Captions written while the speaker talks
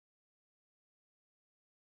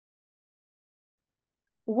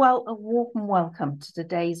Well, a warm welcome to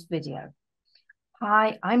today's video.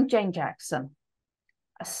 Hi, I'm Jane Jackson,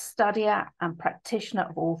 a studier and practitioner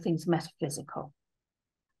of all things metaphysical.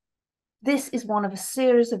 This is one of a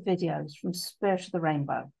series of videos from Spirit of the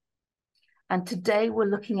Rainbow. And today we're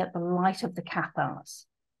looking at the Light of the Cathars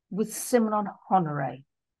with Simenon Honoré,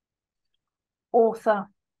 author,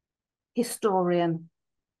 historian.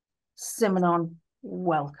 Simenon,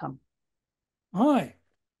 welcome. Hi.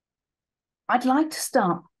 I'd like to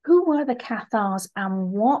start. Who were the Cathars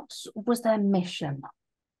and what was their mission?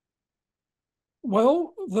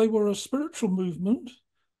 Well, they were a spiritual movement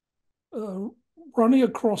running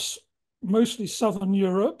across mostly southern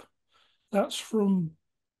Europe. That's from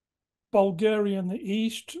Bulgaria in the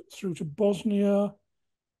east through to Bosnia,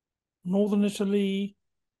 northern Italy,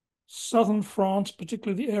 southern France,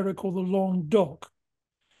 particularly the area called the Languedoc.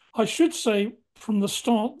 I should say from the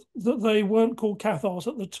start that they weren't called Cathars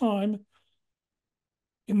at the time.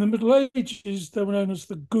 In the Middle Ages, they were known as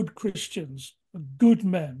the good Christians, the good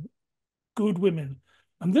men, good women.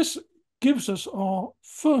 And this gives us our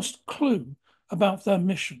first clue about their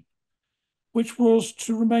mission, which was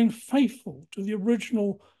to remain faithful to the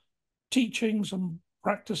original teachings and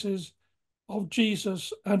practices of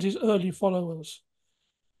Jesus and his early followers.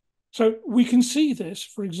 So we can see this,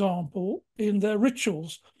 for example, in their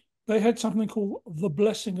rituals. They had something called the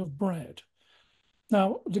blessing of bread.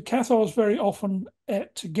 Now, the Cathars very often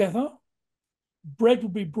ate together. Bread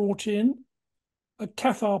would be brought in. A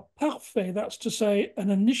Cathar parfait, that's to say an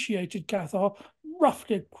initiated Cathar,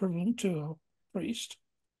 roughly equivalent to a priest,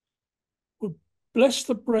 would bless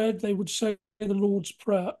the bread. They would say the Lord's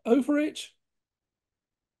Prayer over it.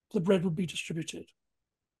 The bread would be distributed.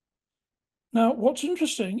 Now, what's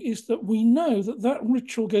interesting is that we know that that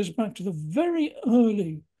ritual goes back to the very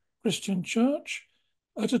early Christian church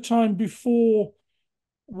at a time before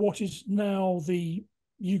what is now the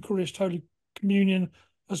Eucharist, Holy Communion,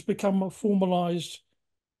 has become a formalized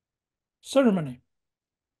ceremony.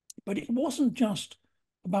 But it wasn't just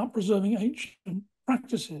about preserving ancient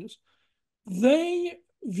practices. They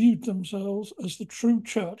viewed themselves as the true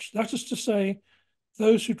church. That is to say,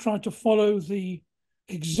 those who tried to follow the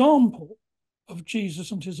example of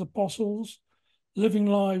Jesus and his apostles, living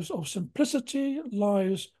lives of simplicity,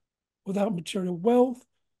 lives without material wealth,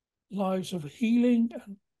 lives of healing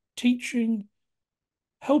and teaching,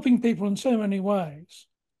 helping people in so many ways.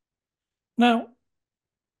 Now,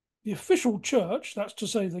 the official church, that's to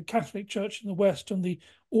say the Catholic Church in the West and the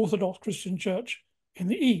Orthodox Christian Church in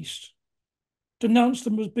the East, denounced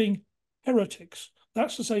them as being heretics.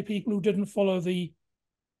 That's to say people who didn't follow the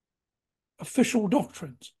official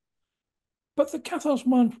doctrines. But the Cathars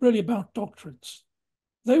weren't really about doctrines.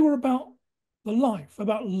 They were about the life,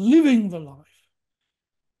 about living the life.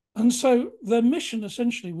 And so their mission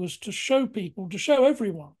essentially was to show people, to show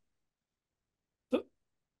everyone that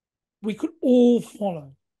we could all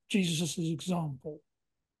follow Jesus' example.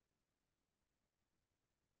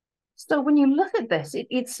 So when you look at this,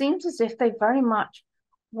 it seems as if they very much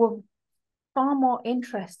were far more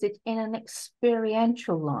interested in an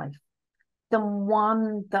experiential life than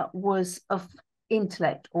one that was of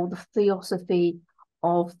intellect or the theosophy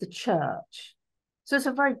of the church. So it's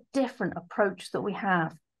a very different approach that we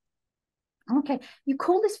have. Okay, you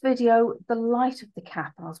call this video the Light of the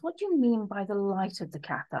Cathars. What do you mean by the Light of the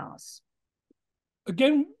Cathars?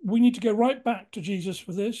 Again, we need to go right back to Jesus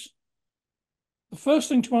for this. The first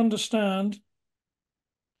thing to understand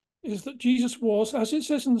is that Jesus was, as it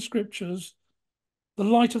says in the scriptures, the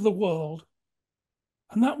light of the world.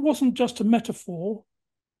 And that wasn't just a metaphor,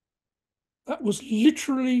 that was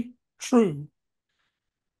literally true.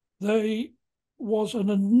 There was an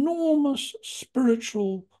enormous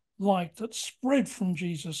spiritual light that spread from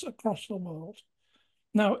Jesus across the world.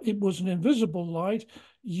 Now, it was an invisible light.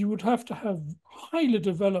 You would have to have highly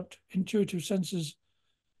developed intuitive senses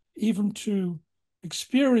even to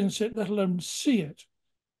experience it, let alone see it.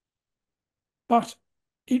 But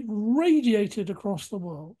it radiated across the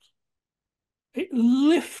world. It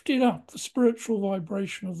lifted up the spiritual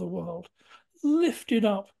vibration of the world, lifted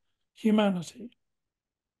up humanity.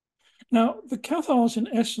 Now, the Cathars, in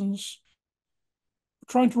essence,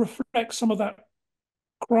 were trying to reflect some of that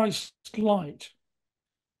Christ light.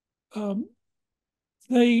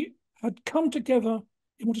 They had come together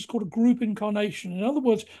in what is called a group incarnation. In other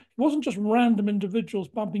words, it wasn't just random individuals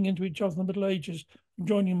bumping into each other in the Middle Ages and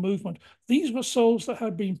joining a movement. These were souls that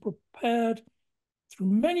had been prepared through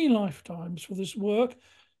many lifetimes for this work,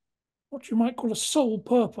 what you might call a sole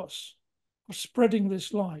purpose of spreading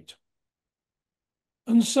this light.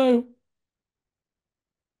 And so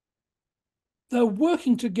they're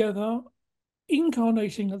working together,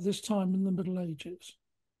 incarnating at this time in the Middle Ages.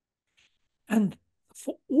 And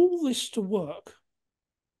for all this to work,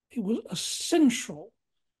 it was essential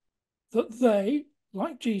that they,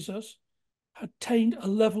 like Jesus, had attained a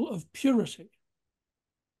level of purity.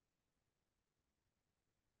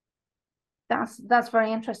 That's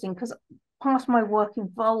very interesting, because part of my work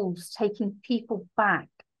involves taking people back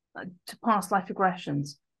to past life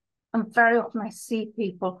regressions. And very often I see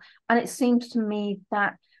people, and it seems to me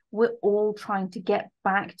that we're all trying to get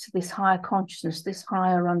back to this higher consciousness, this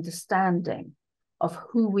higher understanding of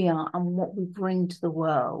who we are and what we bring to the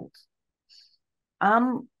world.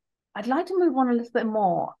 I'd like to move on a little bit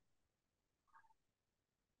more.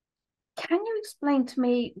 Can you explain to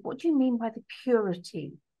me, what do you mean by the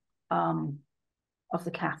purity of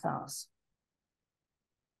the Cathars?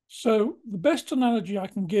 So the best analogy I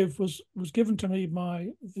can give was given to me by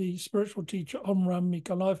the spiritual teacher Omram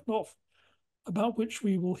Nikolaevnov, about which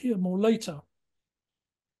we will hear more later.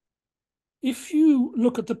 If you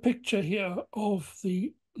look at the picture here of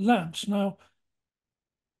the lamps, now,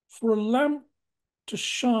 for a lamp to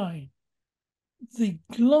shine, the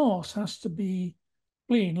glass has to be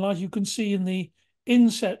clean, like you can see in the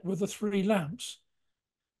inset with the 3 lamps.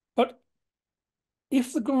 But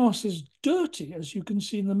if the glass is dirty, as you can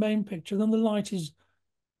see in the main picture, then the light is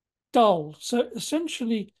dull. So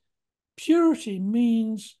essentially, purity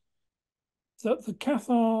means that the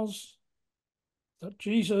Cathars, that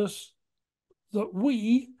Jesus, that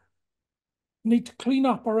we need to clean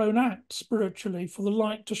up our own act spiritually for the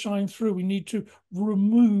light to shine through. We need to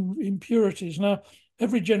remove impurities. Now,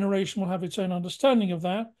 every generation will have its own understanding of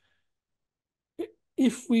that.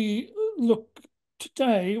 If we look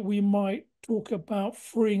today, we might talk about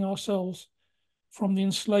freeing ourselves from the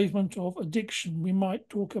enslavement of addiction. We might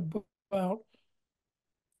talk about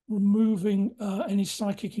removing any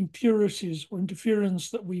psychic impurities or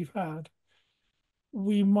interference that we've had.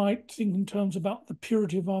 We might think in terms about the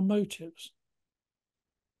purity of our motives.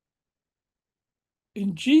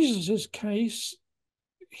 In Jesus's case,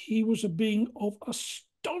 he was a being of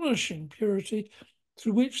astonishing purity,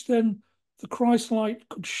 through which then the Christ light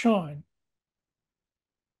could shine.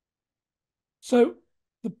 So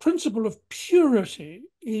the principle of purity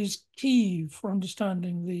is key for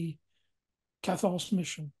understanding the Cathars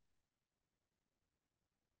mission.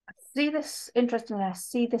 See this, interestingly, I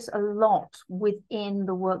see this a lot within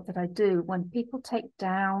the work that I do. When people take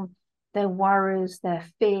down their worries, their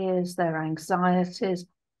fears, their anxieties,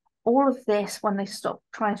 all of this, when they stop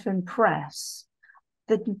trying to impress,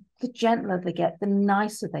 the gentler they get, the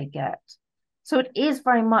nicer they get. So it is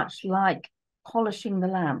very much like polishing the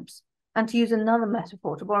lamps. And to use another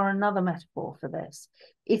metaphor, to borrow another metaphor for this,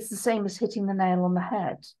 it's the same as hitting the nail on the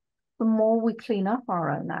head. The more we clean up our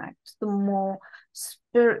own act, the more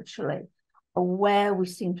spiritually aware we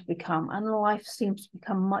seem to become, and life seems to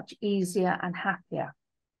become much easier and happier.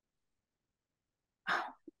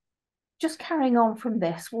 Just carrying on from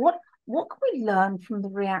this, what can we learn from the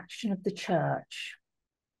reaction of the church?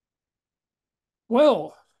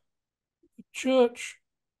 Well, the church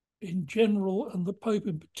in general and the Pope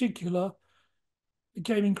in particular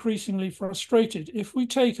became increasingly frustrated. If we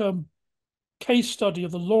take a case study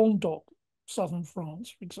of the Languedoc, southern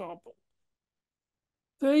France, for example,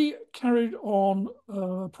 they carried on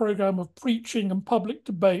a program of preaching and public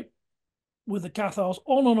debate with the Cathars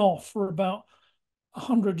on and off for about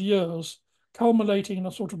 100 years, culminating in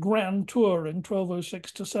a sort of grand tour in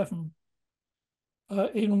 1206 to 7,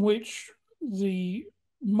 in which the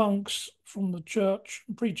monks from the church,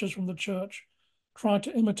 preachers from the church, tried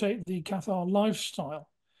to imitate the Cathar lifestyle.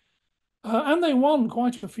 And they won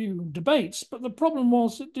quite a few debates, but the problem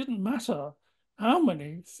was it didn't matter how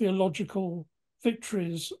many theological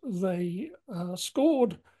victories they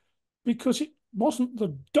scored, because it wasn't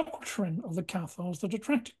the doctrine of the Cathars that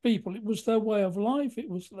attracted people. It was their way of life. It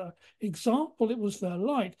was their example. It was their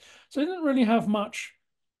light. So they didn't really have much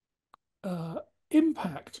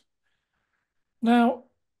impact. Now,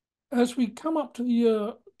 as we come up to the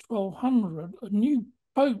year 1200, a new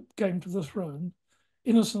pope came to the throne,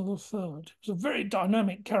 Innocent III. He was a very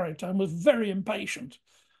dynamic character and was very impatient.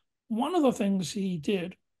 One of the things he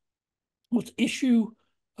did was issue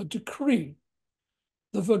a decree,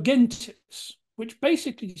 the Virgentis, which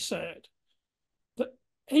basically said that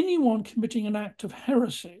anyone committing an act of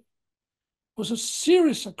heresy was as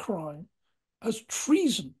serious a crime as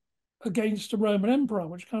treason against the Roman emperor,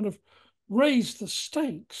 which kind of raised the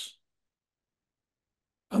stakes.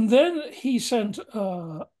 And then he sent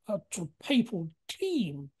a papal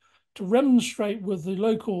team to remonstrate with the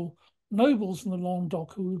local nobles in the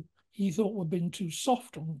Languedoc, who he thought were being too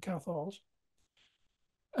soft on the Cathars.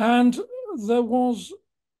 And there was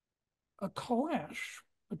a clash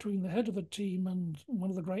between the head of the team and one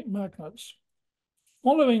of the great magnates,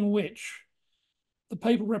 following which the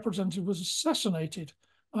papal representative was assassinated.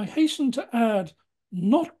 I hasten to add,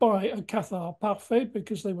 not by a Cathar parfait,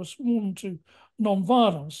 because they were sworn to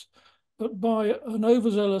non-violence, but by an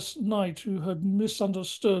overzealous knight who had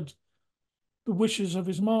misunderstood the wishes of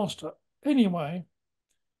his master. Anyway,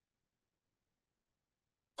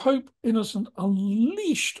 Pope Innocent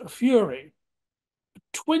unleashed a fury,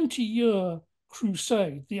 a 20-year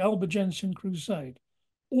crusade, the Albigensian Crusade,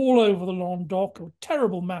 all over the Languedoc, of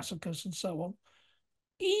terrible massacres and so on.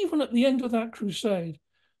 Even at the end of that crusade,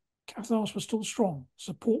 Cathars were still strong,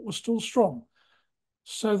 support was still strong.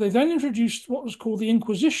 So they then introduced what was called the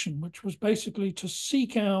Inquisition, which was basically to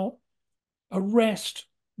seek out, arrest,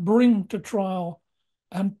 bring to trial,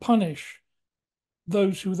 and punish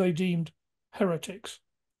those who they deemed heretics.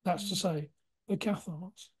 That's to say, the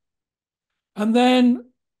Cathars. And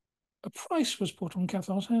then a price was put on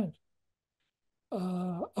Cathars' head.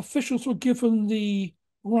 Officials were given the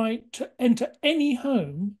right to enter any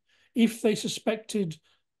home if they suspected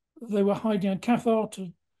they were hiding a Cathar,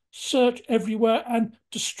 to search everywhere and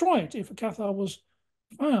destroy it if a Cathar was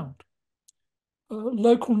found.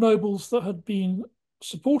 Local nobles that had been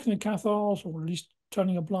supporting the Cathars, or at least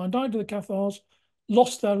turning a blind eye to the Cathars,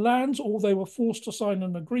 lost their lands, or they were forced to sign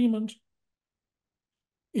an agreement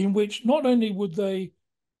in which not only would they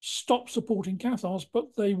stop supporting Cathars,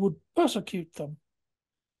 but they would persecute them.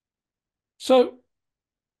 So,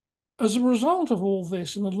 as a result of all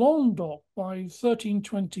this, in the Languedoc, by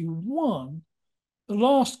 1321, the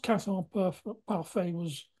last Cathar parfait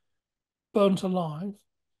was burnt alive.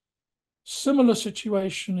 Similar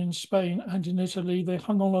situation in Spain and in Italy. They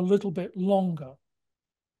hung on a little bit longer.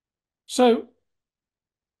 So,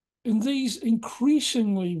 in these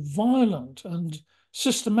increasingly violent and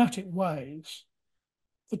systematic ways,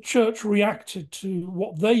 the church reacted to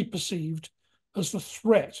what they perceived as the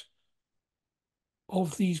threat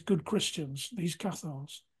of these good Christians, these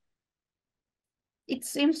Cathars. It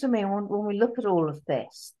seems to me, when we look at all of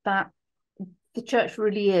this, that the church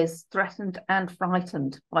really is threatened and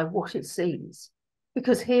frightened by what it sees.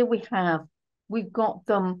 Because here we've got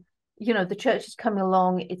them, the church is coming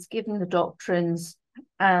along, it's giving the doctrines,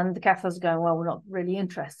 and the Cathars are going, well, we're not really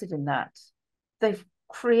interested in that. They've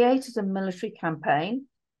created a military campaign,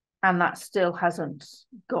 and that still hasn't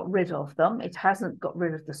got rid of them. It hasn't got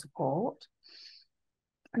rid of the support.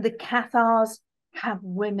 The Cathars have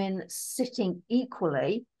women sitting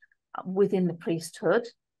equally within the priesthood,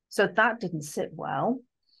 so that didn't sit well.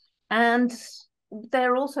 And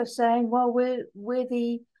they're also saying, well, we're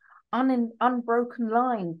the unbroken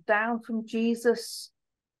line down from Jesus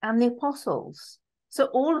and the apostles. So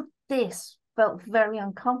all of this felt very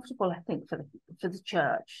uncomfortable, I think, for the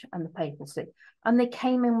church and the papacy. And they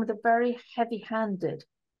came in with a very heavy-handed,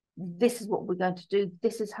 this is what we're going to do,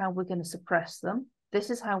 this is how we're going to suppress them, this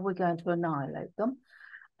is how we're going to annihilate them.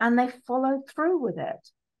 And they followed through with it.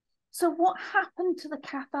 So what happened to the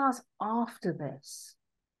Cathars after this?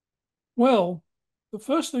 Well, the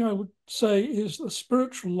first thing I would say is the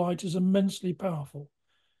spiritual light is immensely powerful.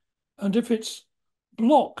 And if it's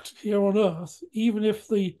blocked here on earth, even if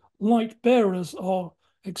the light bearers are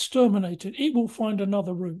exterminated, it will find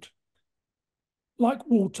another route, like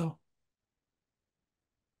water.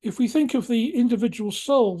 If we think of the individual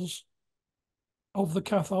souls of the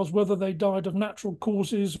Cathars, whether they died of natural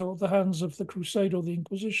causes or at the hands of the Crusade or the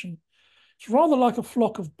Inquisition, it's rather like a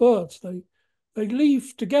flock of birds. They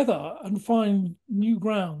leave together and find new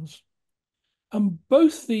grounds. And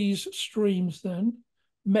both these streams then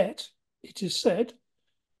met, it is said,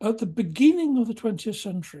 at the beginning of the 20th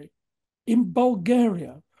century in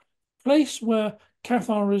Bulgaria, place where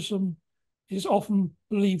Catharism is often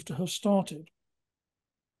believed to have started.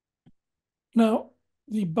 Now,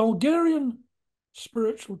 the Bulgarian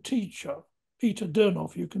spiritual teacher, Peter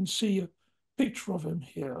Dernov, you can see a picture of him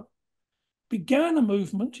here, began a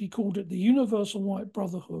movement, he called it the Universal White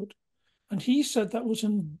Brotherhood, and he said that was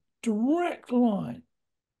in direct line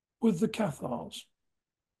with the Cathars.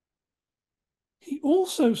 He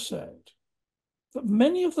also said that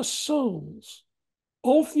many of the souls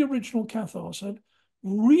of the original Cathars had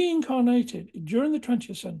reincarnated during the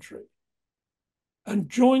 20th century and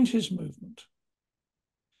joined his movement.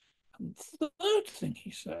 And the third thing he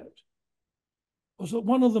said was that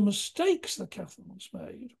one of the mistakes the Cathars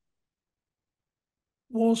made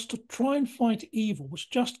was to try and fight evil, which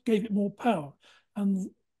just gave it more power. And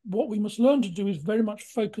what we must learn to do is very much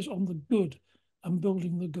focus on the good and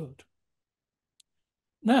building the good.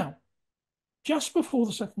 Now, just before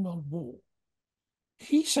the Second World War,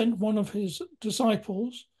 he sent one of his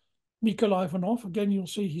disciples, Mikhail Ivanov, again you'll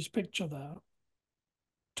see his picture there,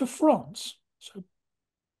 to France. So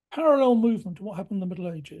parallel movement to what happened in the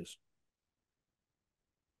Middle Ages.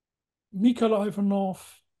 Mikhail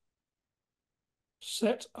Ivanov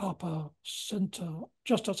set up a center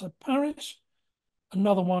just outside Paris,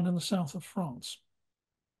 another one in the south of France.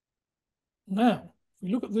 Now, if we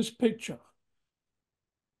look at this picture,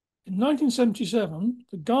 in 1977,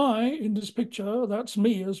 the guy in this picture, that's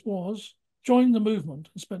me as was, joined the movement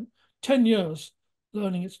and spent 10 years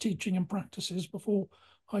learning its teaching and practices before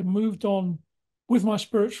I moved on with my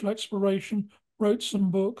spiritual exploration, wrote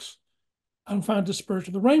some books, and founded Spirit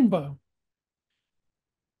of the Rainbow.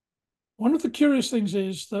 One of the curious things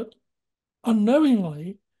is that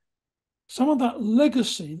unknowingly, some of that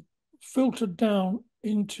legacy filtered down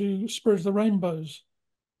into Spirit of the Rainbow's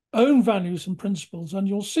own values and principles, and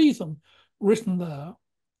you'll see them written there.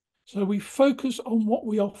 So we focus on what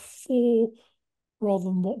we are for rather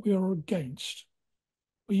than what we are against.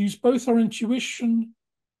 We use both our intuition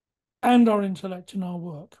and our intellect in our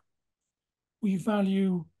work. We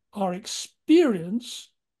value our experience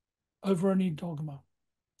over any dogma.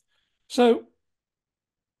 So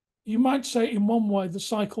you might say in one way the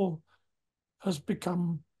cycle has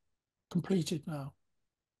become completed now.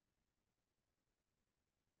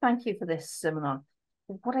 Thank you for this, Simon.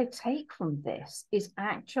 What I take from this is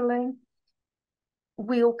actually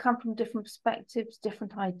we all come from different perspectives,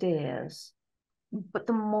 different ideas. But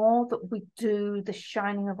the more that we do the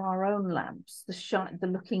shining of our own lamps, the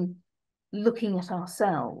looking at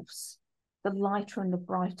ourselves, the lighter and the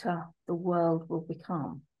brighter the world will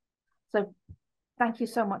become. So thank you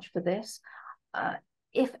so much for this.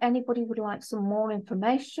 If anybody would like some more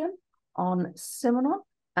information on Simon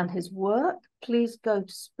and his work, please go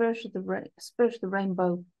to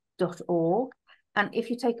spiritoftherainbow.org. And if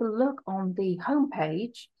you take a look on the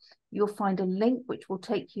homepage, you'll find a link which will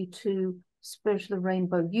take you to Spirit of the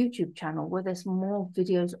Rainbow YouTube channel, where there's more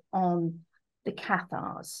videos on the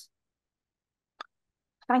Cathars.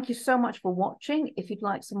 Thank you so much for watching. If you'd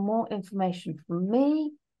like some more information from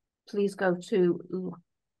me, please go to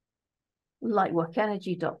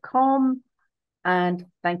lightworkenergy.com, and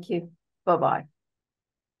thank you. Bye-bye.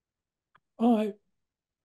 Bye.